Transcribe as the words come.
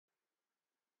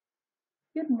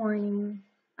Good morning.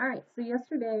 All right, so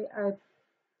yesterday I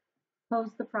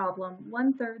posed the problem,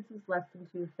 1/3 is less than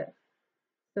 2/5.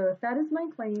 So if that is my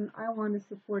claim, I want to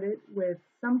support it with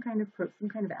some kind of proof, some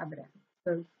kind of evidence.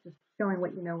 So just showing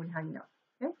what you know and how you know.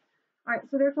 Okay? All right,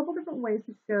 so there are a couple different ways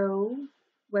to show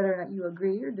whether or not you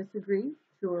agree or disagree,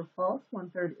 true or false,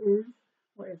 1/3 is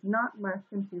or is not less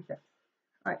than 2/5.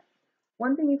 All right,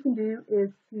 one thing you can do is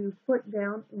to put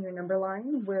down in your number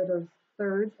line where those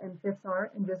thirds and fifths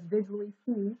are and just visually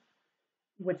see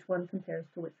which one compares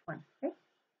to which one, okay?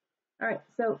 All right,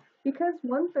 so because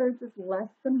 1/3 is less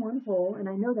than 1/2, and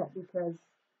I know that because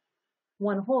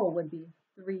 1/2 would be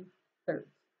 3/3.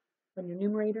 When your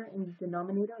numerator and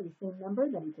denominator are the same number,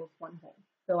 that equals 1/2.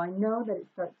 So I know that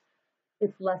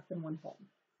it's less than 1/2.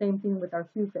 Same thing with our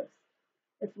 2/5.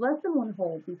 It's less than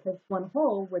 1/2 because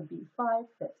 1/2 would be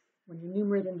 5/5. When your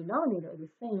numerator and denominator are the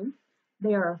same,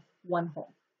 they are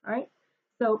 1/2. All right.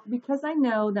 So because I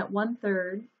know that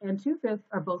 1/3 and 2/5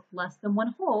 are both less than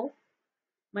 1/2,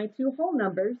 my two whole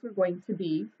numbers are going to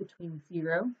be between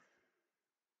 0,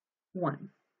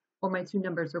 1. Or my two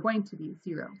numbers are going to be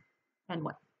 0 and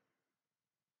 1.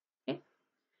 Okay.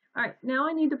 All right. Now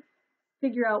I need to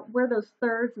figure out where those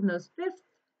thirds and those fifths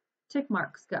tick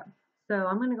marks go. So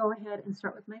I'm going to go ahead and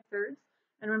start with my thirds.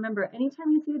 And remember,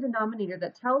 anytime you see a denominator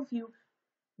that tells you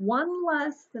one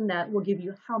less than that will give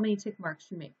you how many tick marks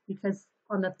you make, because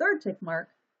on the third tick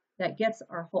mark, that gets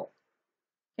our whole.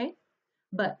 Okay?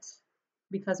 But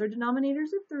because our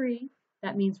denominators are 3,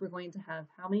 that means we're going to have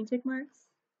how many tick marks?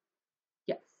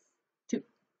 Yes, 2.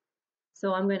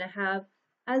 So I'm going to have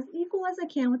as equal as I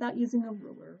can without using a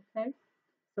ruler, okay?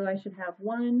 So I should have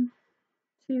 1,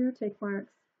 2 tick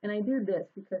marks, and I do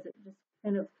this because it just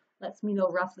kind of lets me know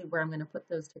roughly where I'm going to put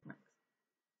those tick marks.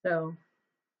 So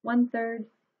 1/3,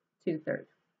 2/3.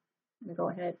 I'm going to go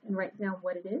ahead and write down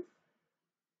what it is.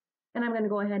 And I'm going to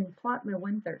go ahead and plot my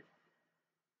 1/3.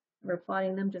 We're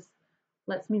plotting them just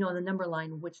lets me know on the number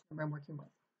line which number I'm working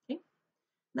with. Okay.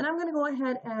 Then I'm going to go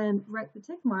ahead and write the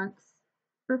tick marks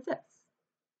for fifths.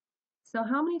 So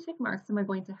how many tick marks am I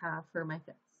going to have for my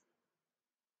fifths?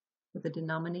 With the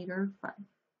denominator 5.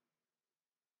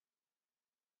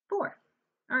 4.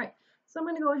 All right. So I'm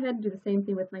going to go ahead and do the same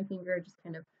thing with my finger, just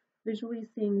kind of visually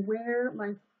seeing where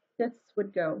my fifths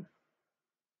would go.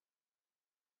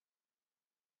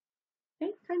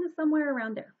 Okay, kind of somewhere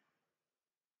around there.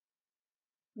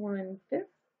 1/5,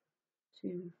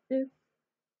 2/5,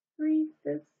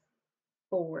 3/5,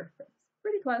 4/5.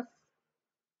 Pretty close.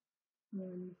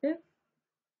 1/5,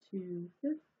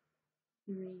 2/5,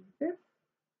 3/5,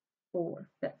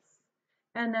 4/5.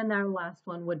 And then our last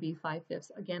one would be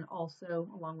 5/5, again, also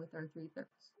along with our 3/3.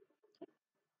 Okay.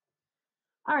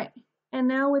 All right, and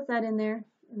now with that in there,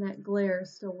 and that glare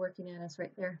is still working at us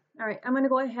right there. All right, I'm going to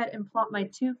go ahead and plot my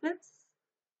 2/5.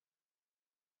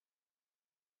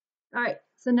 All right,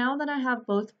 so now that I have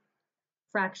both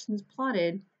fractions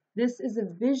plotted, this is a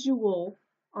visual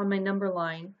on my number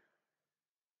line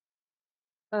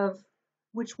of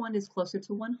which one is closer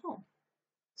to 1/2.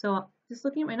 So just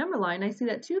looking at my number line, I see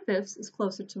that 2/5 is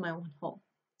closer to my 1/2.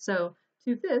 So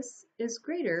 2/5 is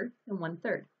greater than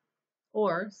 1/3.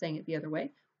 Or saying it the other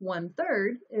way,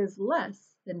 1/3 is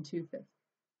less than 2/5.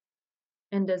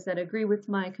 And does that agree with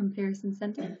my comparison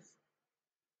sentence?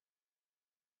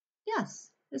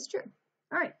 Yes, it's true.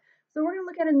 All right, so we're going to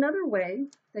look at another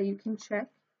way that you can check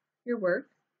your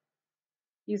work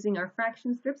using our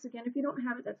fraction strips. Again, if you don't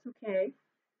have it, that's okay.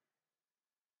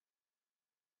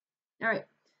 All right,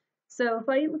 so if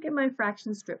I look at my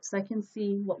fraction strips, I can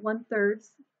see what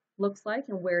 1/3 looks like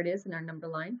and where it is in our number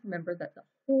line. Remember that the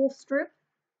whole strip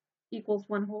equals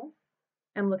 1/2.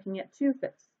 I'm looking at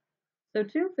 2/5. So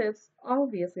 2/5,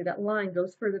 obviously that line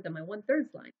goes further than my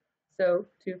 1/3 line. So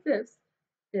 2/5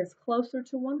 is closer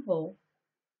to 1/2,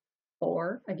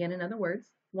 or again, in other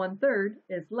words, 1/3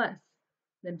 is less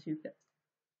than 2/5.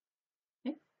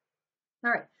 Okay.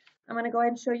 All right, I'm going to go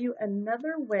ahead and show you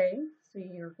another way. So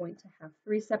you're going to have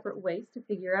 3 separate ways to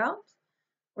figure out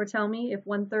or tell me if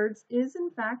 1/3 is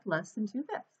in fact less than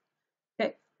 2/5.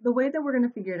 Okay, the way that we're going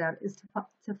to figure it out is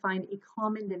to find a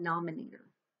common denominator.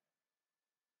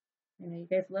 I know you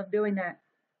guys love doing that.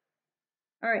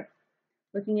 All right,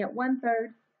 looking at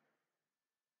 1/3,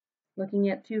 looking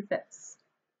at 2/5.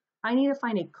 I need to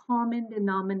find a common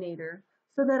denominator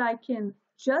so that I can,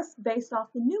 just based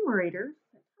off the numerator,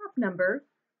 the top number,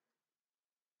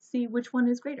 see which one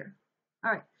is greater.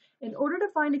 All right, in order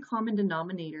to find a common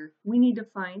denominator, we need to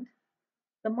find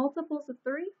the multiples of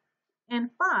 3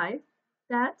 and 5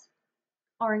 that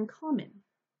are in common.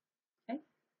 Okay,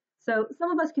 so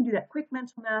some of us can do that quick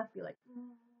mental math, be like,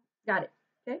 got it.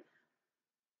 Okay,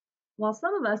 while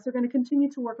some of us are going to continue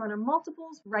to work on our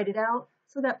multiples, write it out,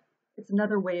 so that it's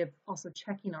another way of also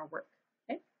checking our work.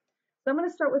 Okay, so I'm going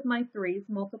to start with my 3s,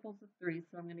 multiples of 3.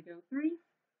 So I'm going to go 3,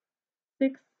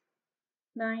 6,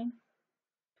 9,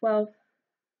 12,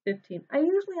 15. I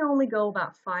usually only go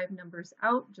about 5 numbers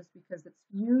out just because it's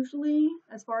usually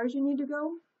as far as you need to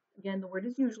go. Again, the word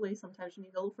is usually, sometimes you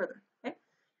need a little further. Okay,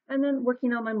 and then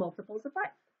working on my multiples of 5.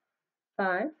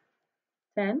 5,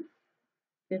 10,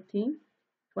 15,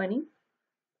 20,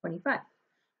 25.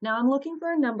 Now I'm looking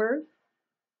for a number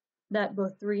that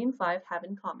both 3 and 5 have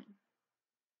in common.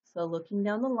 So looking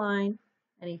down the line,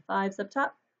 any 5s up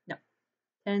top? No.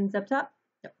 10s up top?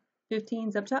 No.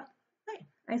 15s up top? Okay,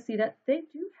 I see that they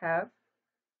do have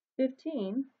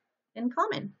 15 in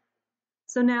common.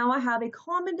 So now I have a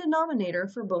common denominator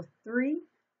for both 3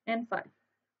 and 5.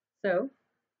 So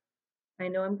I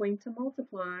know I'm going to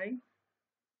multiply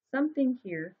something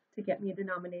here to get me a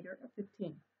denominator of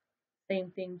 15.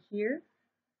 Same thing here.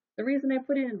 The reason I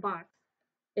put it in box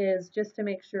is just to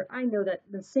make sure I know that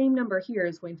the same number here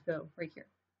is going to go right here.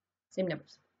 Same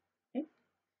numbers. Okay.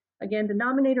 Again,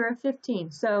 denominator of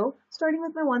 15. So starting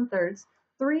with my 1/3,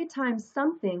 3 times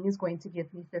something is going to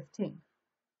give me 15.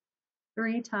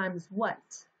 3 times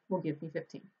what will give me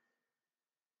 15?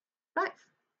 5.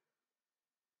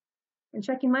 And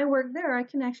checking my work there, I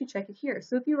can actually check it here.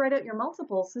 So if you write out your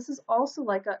multiples, this is also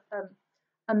like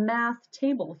a math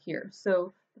table here.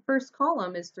 So the first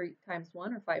column is 3 times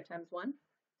 1 or 5 times 1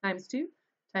 times 2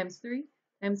 times 3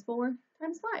 times 4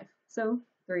 times 5. So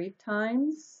 3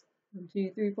 times 1,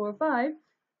 2, 3, 4, 5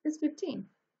 is 15.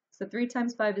 So 3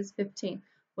 times 5 is 15.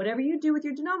 Whatever you do with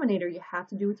your denominator, you have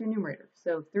to do with your numerator.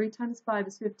 So 3 times 5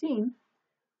 is 15.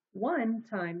 1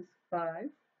 times 5,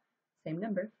 same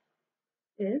number,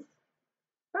 is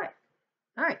 5.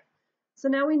 All right, so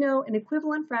now we know an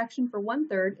equivalent fraction for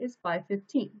 1/3 is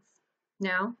 5/15.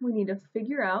 Now we need to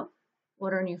figure out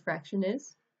what our new fraction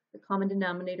is, the common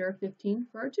denominator of 15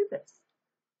 for our 2/5.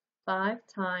 5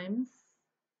 times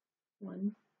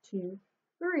 1, 2,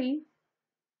 3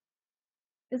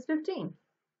 is 15.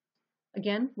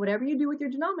 Again, whatever you do with your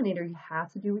denominator, you have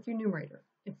to do with your numerator.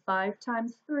 If 5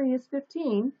 times 3 is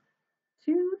 15,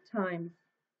 2 times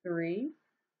 3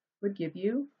 would give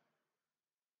you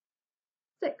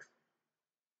 6.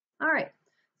 All right,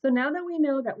 so now that we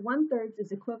know that 1/3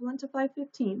 is equivalent to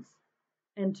 5/15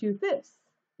 and 2/5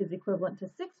 is equivalent to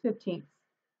 6/15,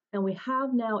 and we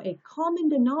have now a common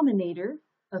denominator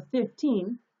of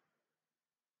 15,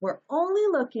 we're only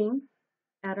looking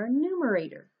at our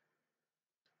numerator.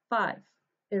 5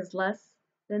 is less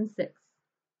than 6.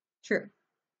 True.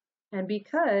 And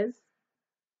because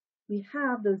we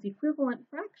have those equivalent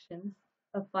fractions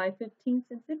of 5/15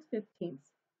 and 6/15,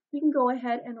 we can go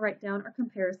ahead and write down our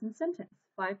comparison sentence.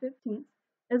 5/15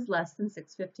 is less than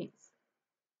 6/15,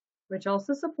 which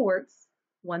also supports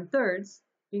 1/3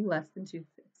 being less than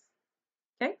 2/5.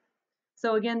 Okay?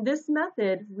 So again, this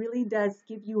method really does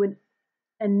give you an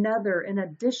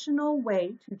additional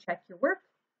way to check your work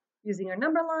using our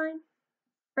number line,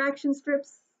 fraction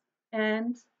strips,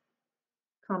 and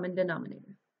common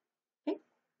denominator. Okay?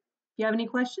 If you have any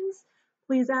questions,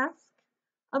 please ask.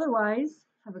 Otherwise,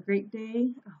 have a great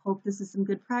day. I hope this is some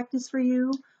good practice for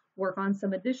you. Work on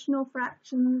some additional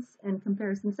fractions and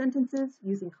comparison sentences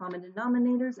using common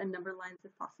denominators and number lines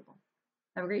if possible.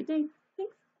 Have a great day.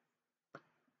 Thanks.